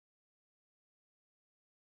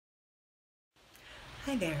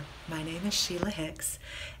Hi there, my name is Sheila Hicks,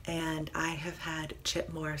 and I have had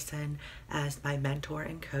Chip Morrison as my mentor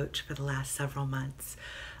and coach for the last several months.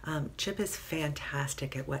 Chip is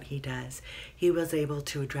fantastic at what he does. He was able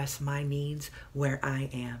to address my needs where I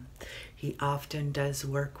am. He often does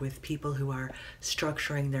work with people who are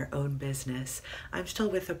structuring their own business. I'm still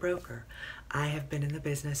with a broker. I have been in the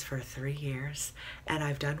business for 3 years, and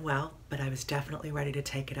I've done well, but I was definitely ready to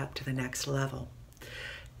take it up to the next level.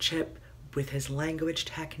 Chip, with his language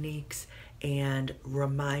techniques and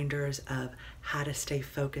reminders of how to stay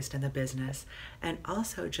focused in the business, and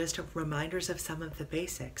also just reminders of some of the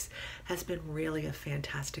basics, has been really a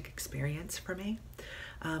fantastic experience for me.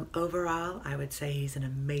 Overall, I would say he's an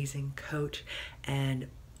amazing coach, and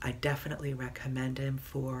I definitely recommend him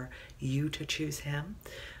for you to choose him.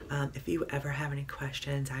 If you ever have any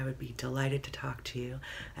questions, I would be delighted to talk to you.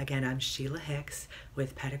 Again, I'm Sheila Hicks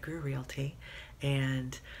with Pettigrew Realty,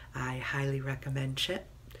 and I highly recommend Chip.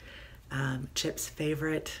 Chip's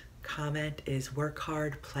favorite comment is work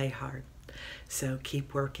hard, play hard. So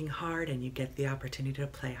keep working hard and you get the opportunity to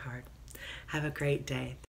play hard. Have a great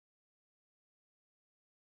day.